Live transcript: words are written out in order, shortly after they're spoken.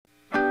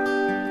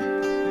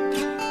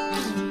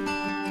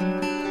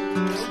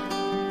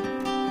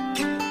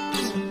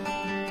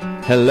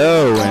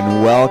Hello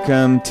and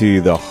welcome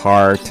to The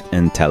Heart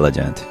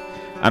Intelligent.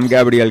 I'm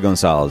Gabriel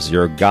Gonsalves,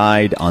 your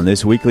guide on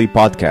this weekly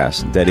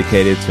podcast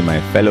dedicated to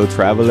my fellow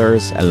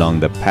travelers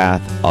along the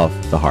path of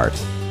the heart.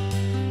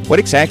 What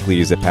exactly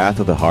is the path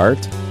of the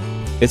heart?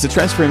 It's a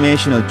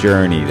transformational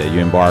journey that you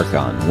embark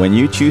on when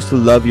you choose to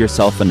love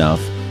yourself enough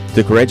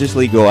to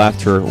courageously go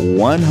after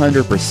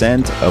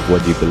 100% of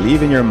what you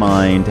believe in your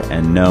mind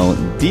and know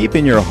deep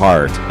in your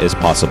heart is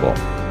possible.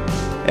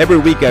 Every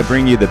week I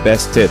bring you the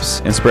best tips,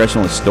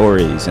 inspirational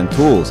stories, and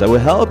tools that will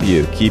help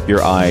you keep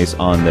your eyes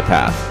on the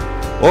path.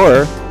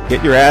 Or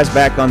get your ass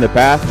back on the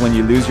path when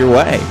you lose your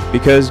way,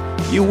 because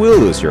you will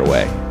lose your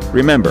way.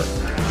 Remember,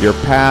 your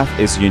path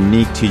is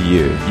unique to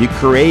you. You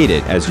create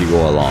it as you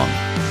go along.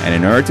 And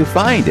in order to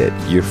find it,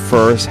 you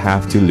first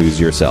have to lose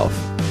yourself.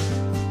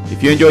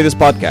 If you enjoy this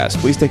podcast,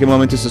 please take a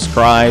moment to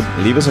subscribe,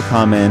 leave us a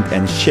comment,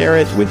 and share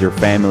it with your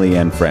family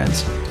and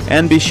friends.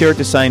 And be sure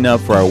to sign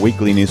up for our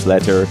weekly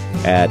newsletter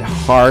at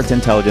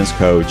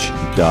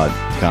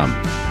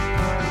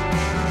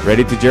heartintelligencecoach.com.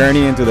 Ready to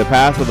journey into the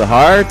path of the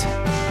heart?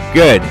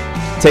 Good.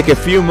 Take a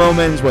few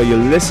moments while you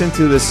listen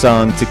to the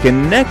song to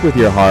connect with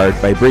your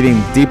heart by breathing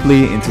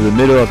deeply into the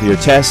middle of your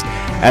chest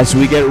as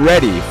we get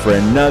ready for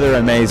another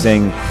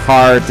amazing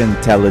Heart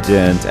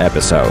Intelligent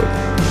episode.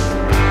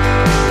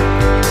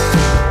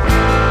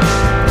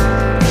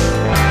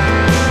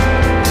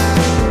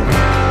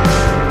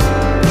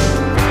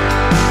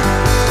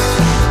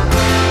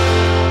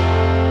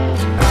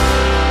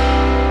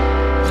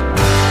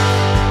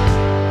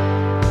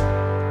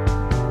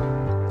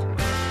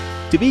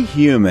 To be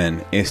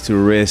human is to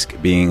risk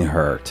being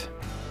hurt.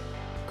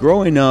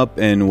 Growing up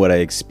in what I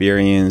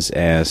experience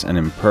as an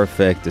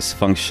imperfect,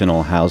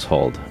 dysfunctional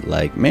household,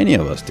 like many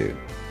of us do,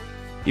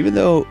 even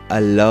though I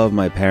love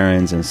my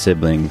parents and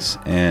siblings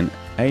and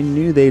I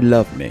knew they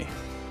loved me,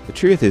 the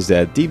truth is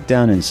that deep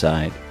down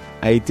inside,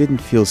 I didn't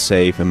feel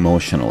safe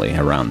emotionally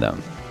around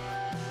them.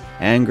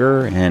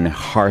 Anger and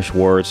harsh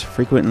words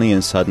frequently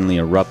and suddenly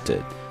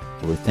erupted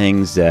over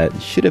things that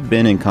should have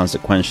been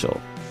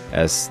inconsequential,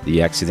 as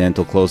the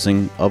accidental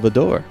closing of a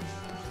door.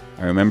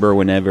 I remember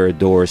whenever a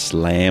door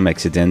slammed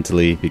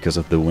accidentally because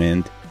of the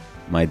wind,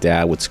 my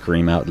dad would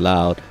scream out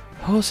loud,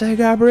 "Jose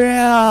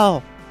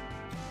Gabriel!"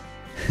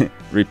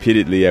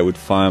 Repeatedly, I would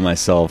find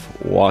myself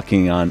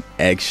walking on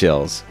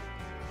eggshells,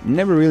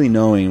 never really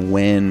knowing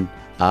when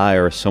I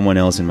or someone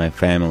else in my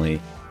family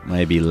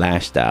might be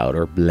lashed out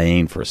or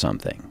blamed for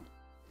something.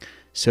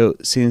 So,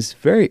 since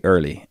very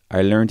early,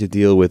 I learned to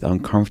deal with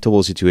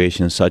uncomfortable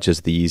situations such as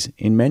these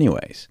in many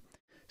ways.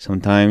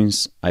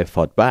 Sometimes I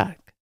fought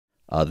back,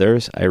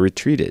 others I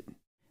retreated,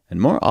 and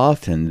more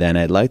often than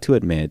I'd like to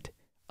admit,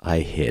 I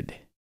hid.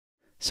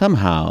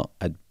 Somehow,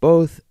 at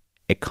both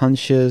a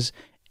conscious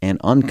and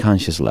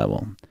unconscious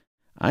level,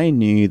 I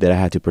knew that I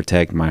had to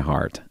protect my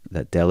heart,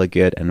 that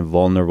delicate and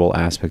vulnerable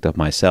aspect of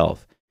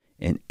myself,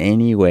 in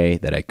any way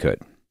that I could.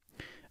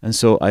 And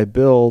so I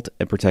built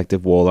a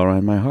protective wall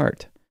around my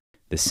heart,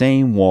 the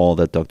same wall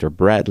that Dr.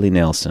 Bradley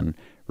Nelson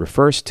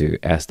refers to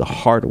as the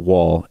heart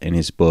wall in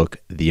his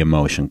book, The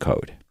Emotion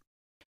Code.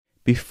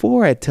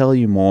 Before I tell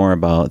you more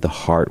about the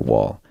heart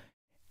wall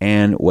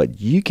and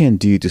what you can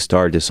do to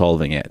start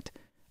dissolving it,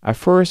 I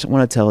first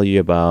want to tell you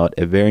about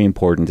a very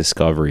important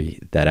discovery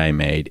that I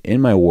made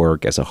in my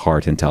work as a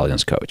heart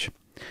intelligence coach.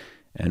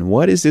 And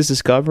what is this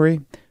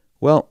discovery?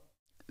 Well,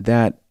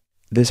 that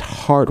this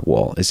heart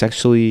wall is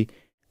actually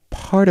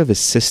part of a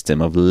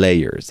system of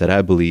layers that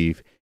I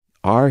believe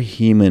our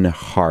human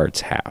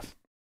hearts have.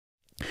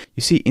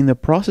 You see, in the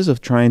process of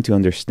trying to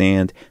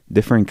understand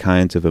different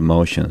kinds of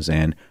emotions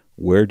and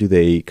where do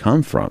they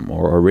come from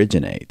or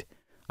originate,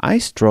 I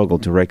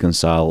struggled to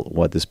reconcile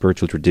what the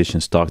spiritual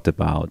traditions talked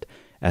about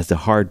as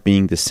the heart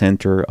being the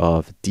center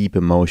of deep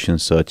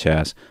emotions such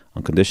as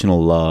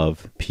unconditional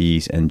love,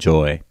 peace, and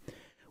joy,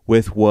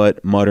 with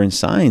what modern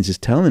science is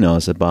telling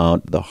us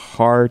about the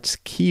heart's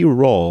key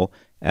role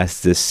as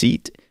the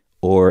seat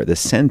or the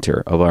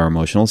center of our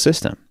emotional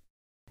system.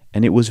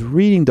 And it was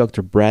reading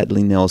Dr.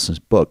 Bradley Nelson's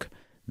book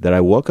that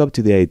I woke up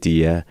to the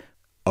idea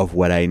of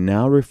what I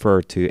now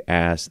refer to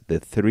as the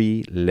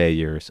 3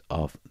 layers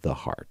of the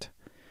heart.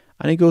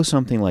 And it goes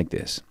something like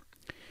this.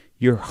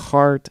 Your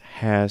heart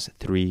has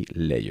 3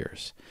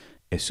 layers: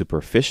 a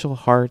superficial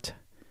heart,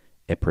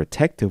 a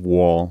protective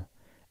wall,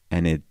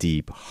 and a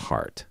deep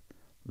heart.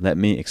 Let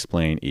me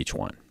explain each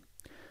one.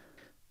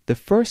 The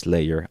first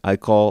layer I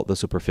call the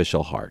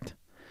superficial heart.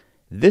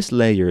 This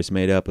layer is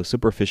made up of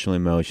superficial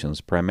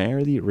emotions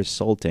primarily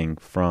resulting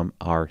from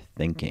our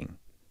thinking.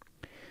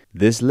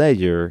 This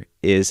layer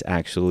is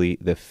actually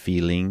the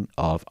feeling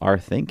of our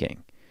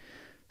thinking.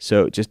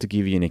 So just to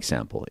give you an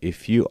example,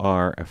 if you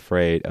are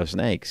afraid of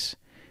snakes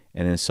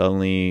and then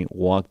suddenly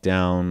walk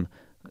down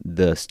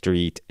the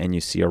street and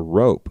you see a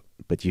rope,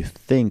 but you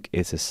think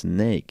it's a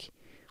snake,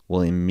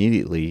 well,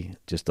 immediately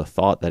just the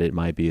thought that it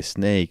might be a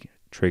snake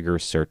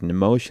triggers certain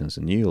emotions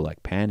in you,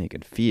 like panic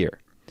and fear.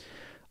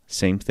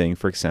 Same thing,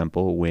 for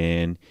example,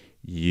 when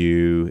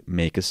you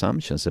make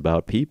assumptions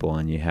about people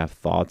and you have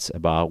thoughts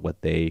about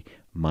what they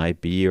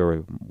might be or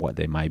what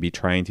they might be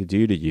trying to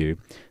do to you.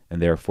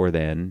 And therefore,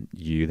 then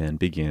you then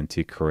begin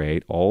to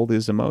create all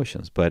these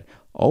emotions. But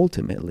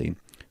ultimately,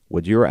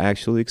 what you're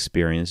actually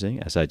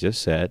experiencing, as I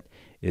just said,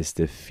 is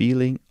the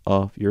feeling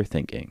of your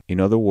thinking. In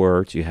other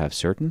words, you have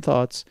certain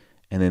thoughts,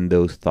 and then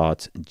those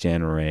thoughts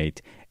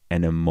generate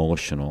an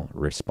emotional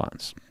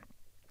response.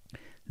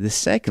 The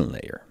second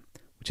layer,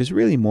 which is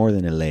really more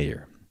than a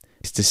layer,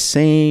 is the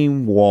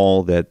same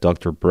wall that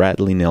Dr.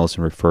 Bradley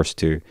Nelson refers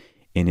to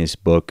in his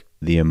book,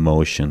 The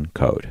Emotion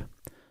Code.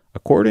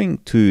 According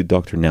to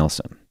Dr.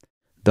 Nelson,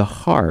 the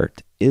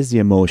heart is the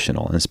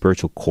emotional and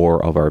spiritual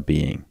core of our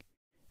being.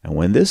 And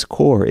when this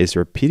core is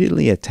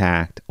repeatedly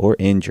attacked or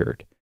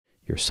injured,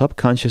 your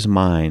subconscious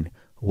mind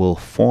will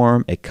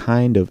form a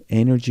kind of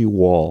energy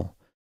wall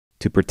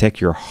to protect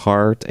your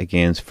heart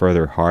against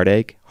further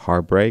heartache,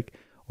 heartbreak,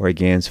 or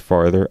against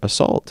further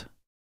assault.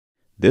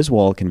 This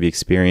wall can be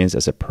experienced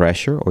as a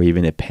pressure or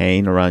even a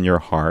pain around your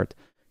heart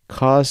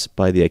caused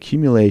by the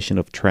accumulation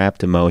of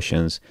trapped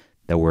emotions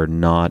that were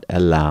not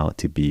allowed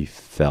to be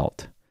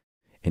felt.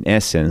 In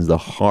essence, the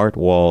heart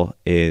wall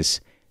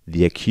is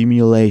the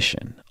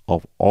accumulation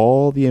of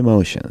all the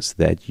emotions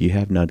that you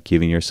have not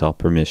given yourself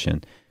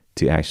permission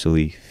to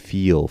actually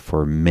feel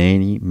for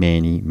many,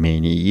 many,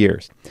 many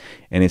years.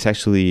 And it's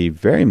actually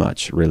very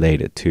much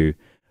related to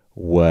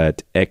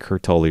what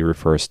Eckhart Tolle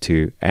refers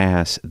to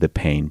as the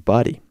pain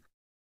body.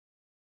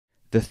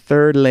 The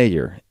third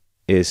layer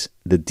is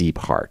the deep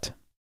heart.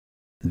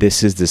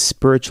 This is the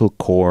spiritual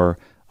core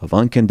of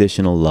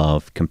unconditional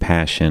love,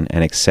 compassion,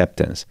 and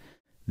acceptance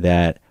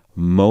that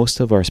most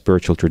of our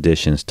spiritual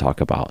traditions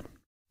talk about.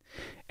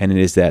 And it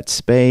is that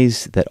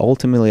space that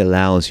ultimately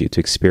allows you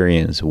to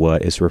experience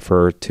what is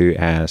referred to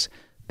as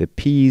the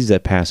peace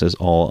that passes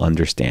all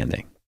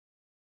understanding.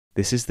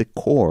 This is the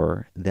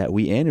core that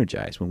we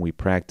energize when we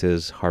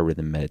practice heart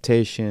rhythm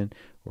meditation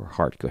or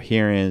heart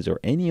coherence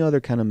or any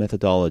other kind of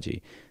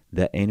methodology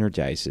that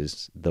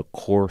energizes the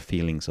core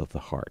feelings of the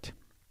heart.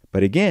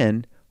 But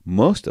again,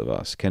 most of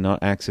us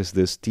cannot access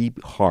this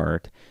deep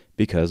heart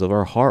because of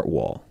our heart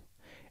wall.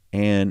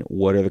 And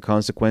what are the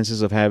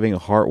consequences of having a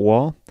heart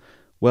wall?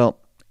 Well,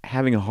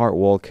 having a heart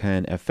wall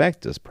can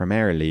affect us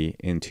primarily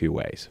in two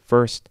ways.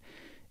 First,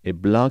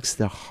 it blocks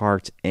the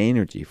heart's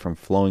energy from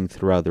flowing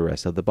throughout the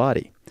rest of the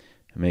body,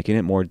 making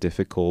it more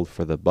difficult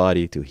for the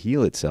body to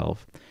heal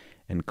itself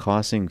and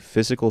causing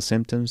physical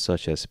symptoms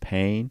such as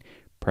pain,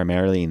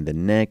 primarily in the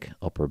neck,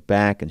 upper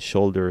back, and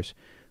shoulders,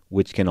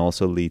 which can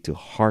also lead to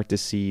heart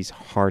disease,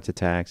 heart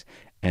attacks,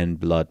 and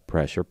blood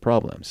pressure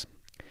problems.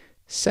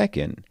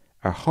 Second,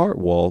 our heart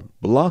wall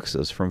blocks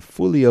us from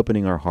fully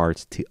opening our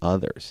hearts to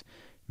others,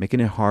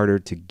 making it harder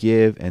to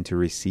give and to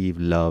receive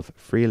love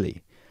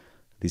freely.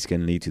 These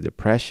can lead to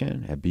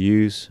depression,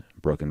 abuse,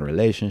 broken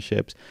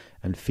relationships,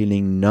 and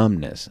feeling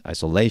numbness,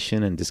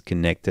 isolation, and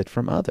disconnected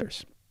from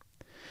others.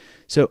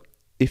 So,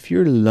 if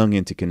you're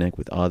longing to connect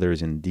with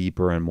others in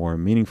deeper and more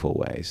meaningful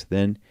ways,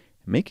 then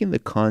making the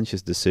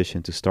conscious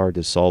decision to start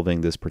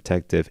dissolving this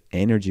protective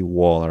energy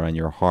wall around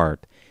your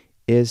heart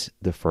is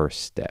the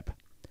first step.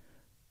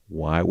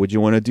 Why would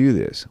you want to do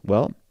this?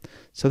 Well,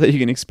 so that you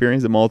can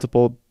experience the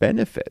multiple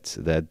benefits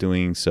that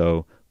doing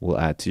so will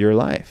add to your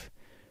life.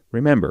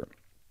 Remember,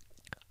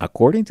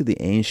 according to the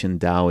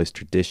ancient Taoist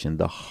tradition,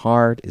 the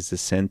heart is the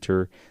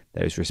center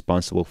that is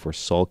responsible for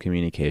soul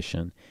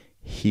communication,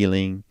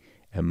 healing,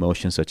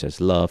 emotions such as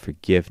love,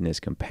 forgiveness,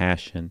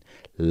 compassion,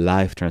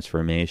 life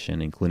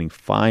transformation, including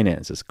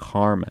finances,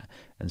 karma,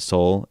 and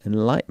soul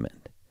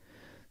enlightenment.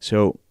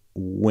 So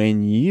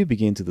when you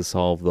begin to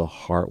dissolve the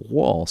heart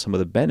wall, some of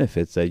the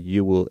benefits that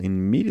you will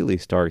immediately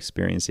start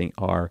experiencing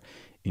are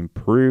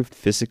improved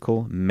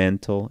physical,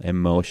 mental,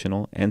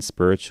 emotional, and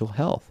spiritual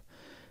health,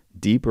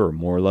 deeper,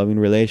 more loving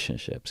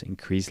relationships,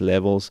 increased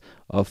levels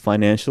of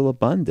financial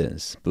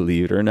abundance,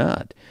 believe it or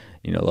not.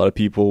 A lot of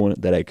people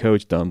that I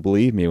coach don't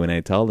believe me when I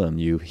tell them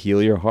you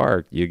heal your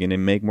heart, you're going to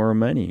make more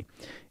money.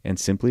 And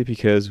simply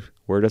because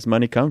where does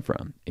money come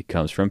from? It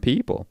comes from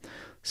people.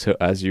 So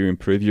as you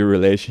improve your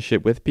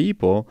relationship with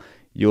people,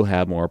 you'll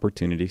have more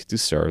opportunities to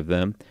serve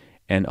them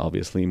and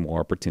obviously more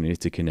opportunities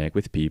to connect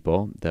with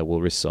people that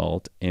will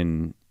result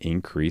in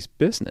increased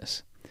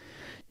business.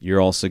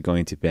 You're also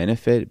going to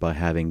benefit by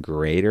having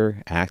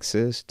greater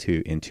access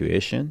to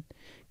intuition,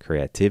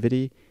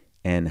 creativity,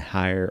 and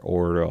higher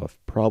order of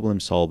problem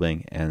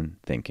solving and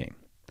thinking.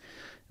 In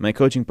my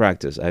coaching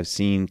practice, I've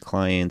seen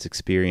clients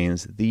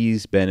experience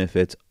these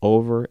benefits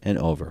over and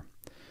over.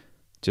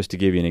 Just to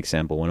give you an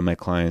example, one of my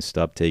clients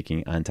stopped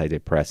taking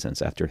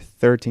antidepressants after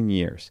 13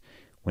 years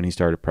when he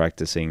started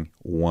practicing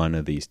one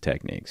of these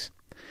techniques.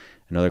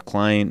 Another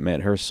client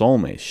met her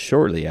soulmate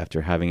shortly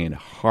after having a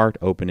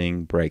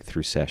heart-opening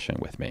breakthrough session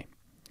with me.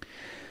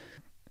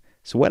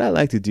 So what I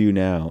like to do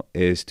now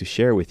is to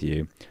share with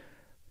you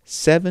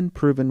 7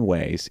 proven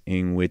ways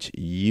in which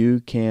you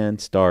can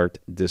start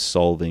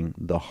dissolving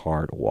the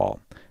heart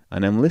wall.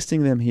 And I'm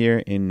listing them here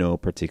in no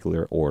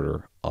particular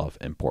order of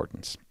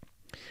importance.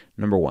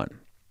 Number 1,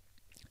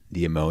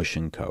 the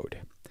emotion code.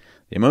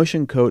 The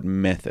emotion code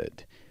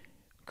method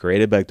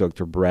created by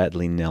Dr.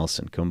 Bradley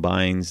Nelson,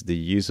 combines the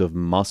use of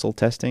muscle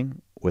testing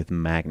with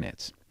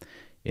magnets.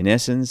 In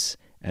essence,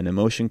 an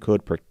emotion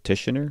code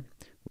practitioner,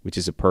 which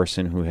is a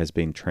person who has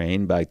been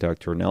trained by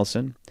Dr.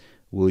 Nelson,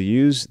 will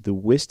use the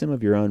wisdom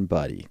of your own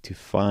body to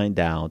find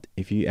out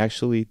if you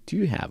actually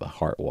do have a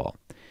heart wall.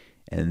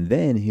 And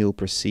then he'll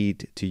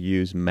proceed to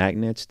use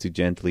magnets to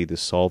gently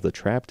dissolve the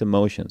trapped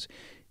emotions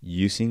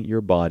using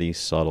your body's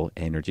subtle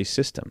energy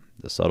system.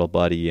 The subtle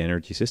body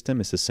energy system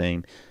is the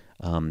same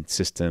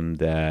system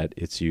that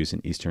it's used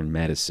in Eastern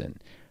medicine,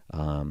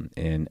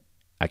 in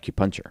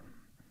acupuncture.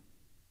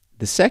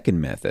 The second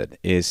method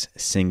is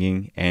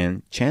singing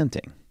and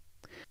chanting.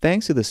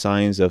 Thanks to the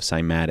science of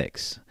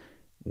cymatics,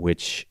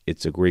 which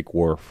it's a Greek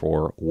word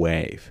for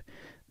wave,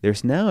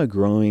 there's now a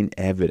growing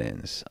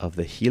evidence of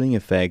the healing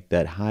effect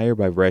that higher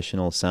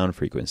vibrational sound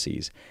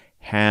frequencies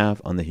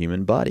have on the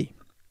human body.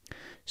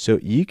 So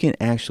you can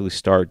actually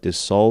start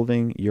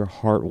dissolving your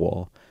heart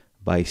wall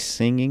by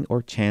singing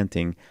or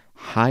chanting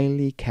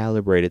highly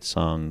calibrated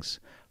songs,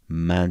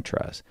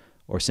 mantras,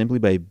 or simply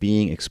by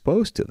being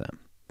exposed to them.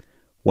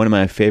 One of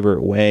my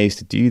favorite ways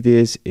to do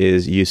this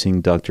is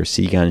using Dr.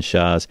 Sigan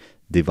Shah's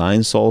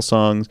Divine Soul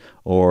songs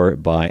or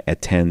by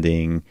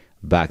attending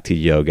Bhakti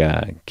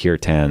Yoga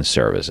Kirtan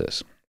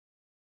services.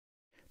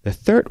 The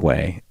third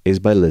way is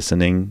by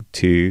listening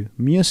to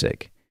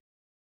music.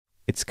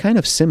 It's kind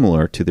of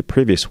similar to the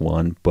previous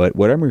one, but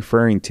what I'm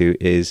referring to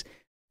is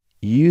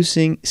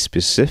using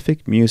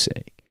specific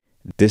music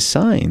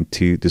designed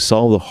to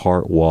dissolve the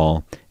heart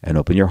wall and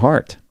open your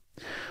heart.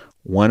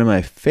 One of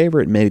my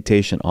favorite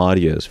meditation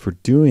audios for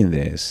doing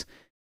this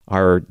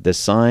are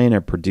designed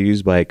and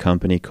produced by a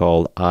company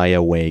called I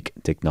Awake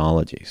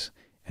Technologies,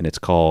 and it's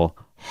called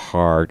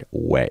Heart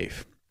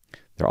Wave.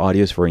 They're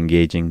audios for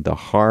engaging the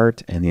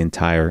heart and the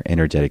entire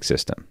energetic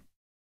system.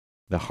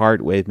 The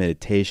Heart Wave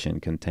meditation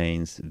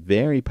contains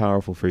very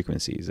powerful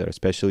frequencies that are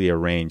specially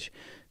arranged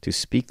to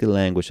speak the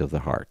language of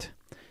the heart.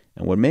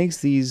 And what makes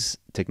these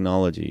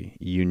technology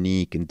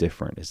unique and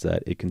different is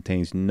that it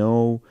contains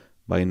no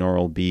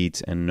binaural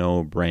beats and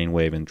no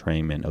brainwave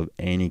entrainment of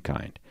any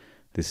kind.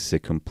 This is a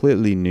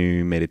completely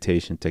new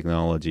meditation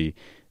technology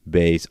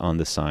based on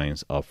the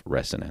science of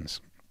resonance.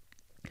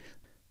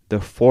 The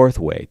fourth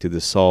way to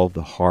dissolve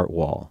the heart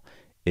wall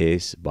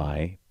is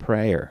by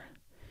prayer.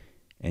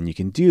 And you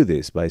can do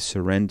this by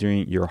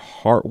surrendering your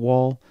heart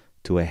wall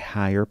to a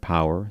higher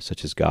power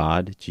such as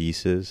God,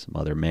 Jesus,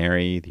 Mother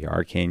Mary, the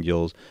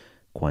archangels,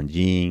 Kuan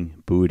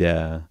Yin,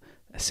 Buddha,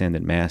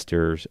 ascended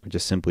masters, or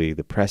just simply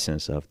the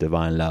presence of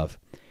divine love,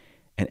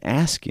 and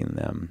asking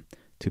them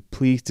to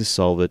please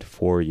dissolve it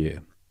for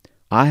you.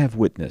 I have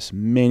witnessed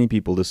many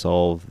people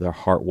dissolve their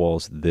heart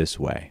walls this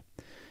way.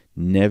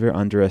 Never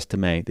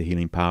underestimate the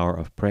healing power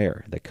of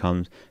prayer that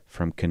comes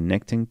from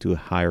connecting to a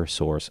higher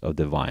source of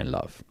divine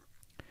love.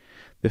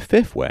 The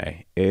fifth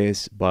way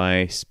is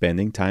by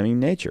spending time in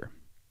nature.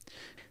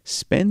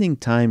 Spending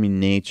time in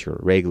nature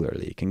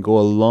regularly can go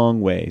a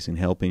long ways in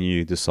helping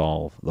you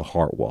dissolve the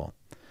heart wall.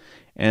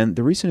 And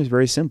the reason is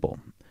very simple.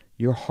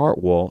 Your heart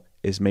wall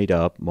is made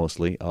up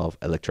mostly of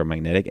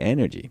electromagnetic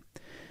energy.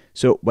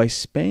 So by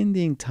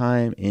spending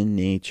time in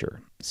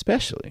nature,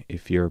 especially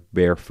if you're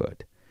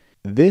barefoot,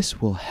 this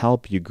will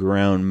help you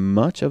ground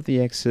much of the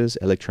excess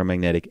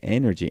electromagnetic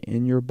energy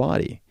in your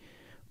body,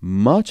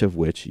 much of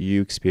which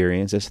you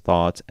experience as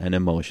thoughts and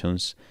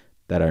emotions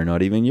that are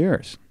not even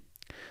yours.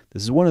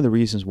 This is one of the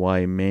reasons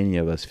why many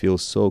of us feel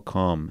so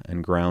calm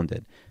and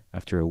grounded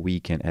after a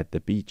weekend at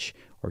the beach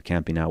or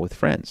camping out with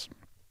friends.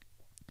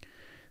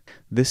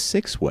 The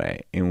sixth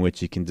way in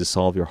which you can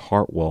dissolve your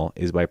heart wall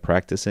is by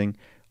practicing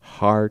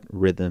heart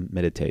rhythm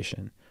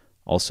meditation,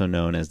 also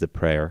known as the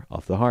prayer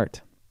of the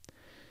heart.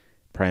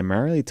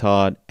 Primarily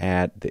taught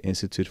at the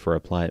Institute for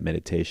Applied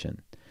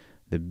Meditation,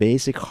 the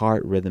basic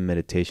heart rhythm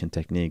meditation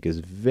technique is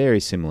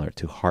very similar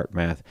to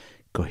HeartMath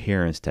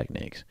coherence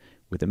techniques,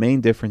 with the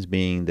main difference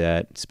being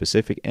that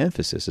specific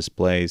emphasis is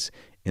placed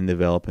in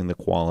developing the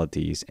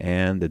qualities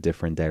and the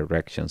different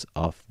directions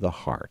of the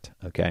heart,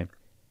 okay?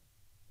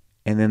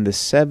 And then the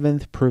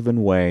seventh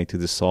proven way to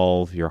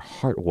dissolve your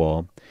heart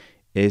wall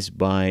is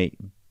by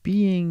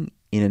being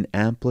in an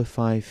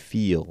amplified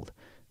field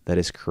that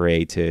is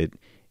created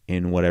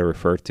in what I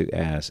refer to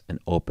as an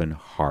open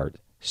heart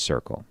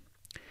circle.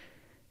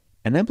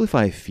 An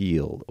amplified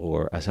field,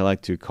 or as I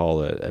like to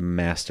call it, a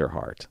master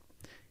heart,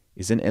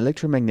 is an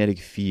electromagnetic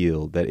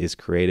field that is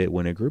created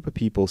when a group of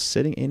people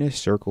sitting in a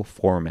circle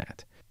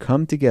format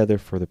come together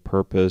for the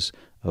purpose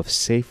of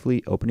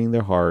safely opening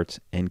their hearts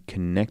and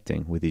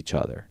connecting with each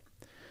other.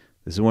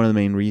 This is one of the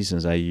main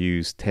reasons I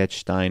use Ted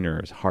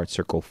Steiner's heart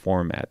circle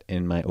format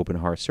in my open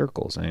heart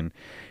circles and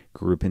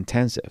group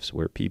intensives,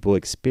 where people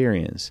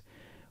experience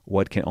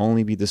what can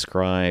only be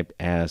described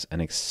as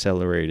an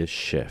accelerated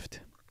shift.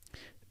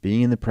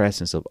 Being in the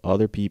presence of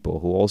other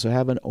people who also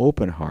have an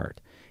open heart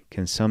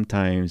can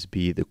sometimes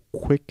be the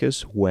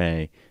quickest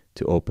way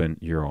to open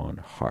your own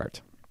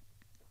heart.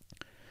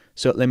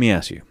 So let me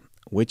ask you,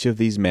 which of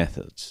these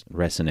methods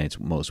resonates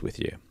most with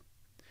you?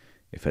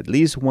 If at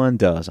least one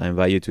does, I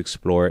invite you to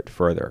explore it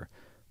further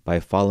by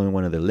following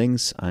one of the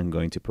links I'm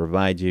going to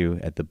provide you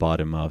at the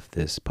bottom of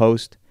this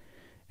post.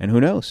 And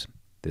who knows,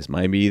 this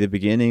might be the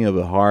beginning of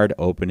a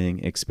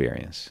heart-opening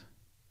experience.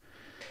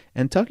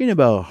 And talking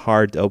about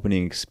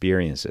heart-opening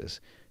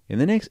experiences, in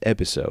the next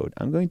episode,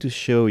 I'm going to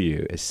show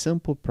you a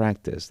simple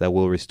practice that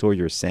will restore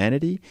your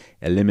sanity,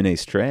 eliminate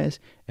stress,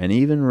 and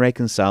even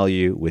reconcile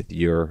you with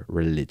your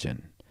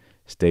religion.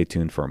 Stay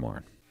tuned for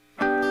more.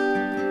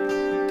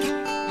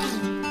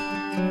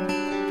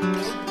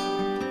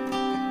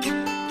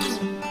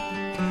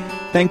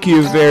 Thank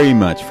you very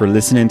much for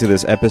listening to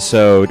this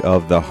episode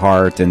of The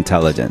Heart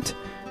Intelligent.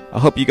 I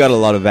hope you got a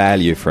lot of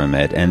value from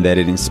it and that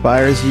it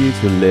inspires you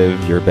to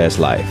live your best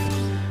life.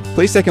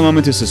 Please take a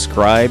moment to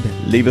subscribe,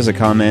 leave us a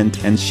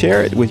comment, and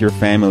share it with your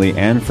family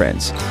and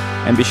friends.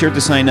 And be sure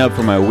to sign up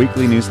for my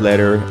weekly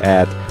newsletter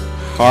at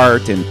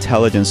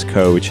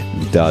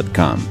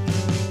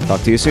heartintelligencecoach.com.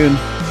 Talk to you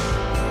soon.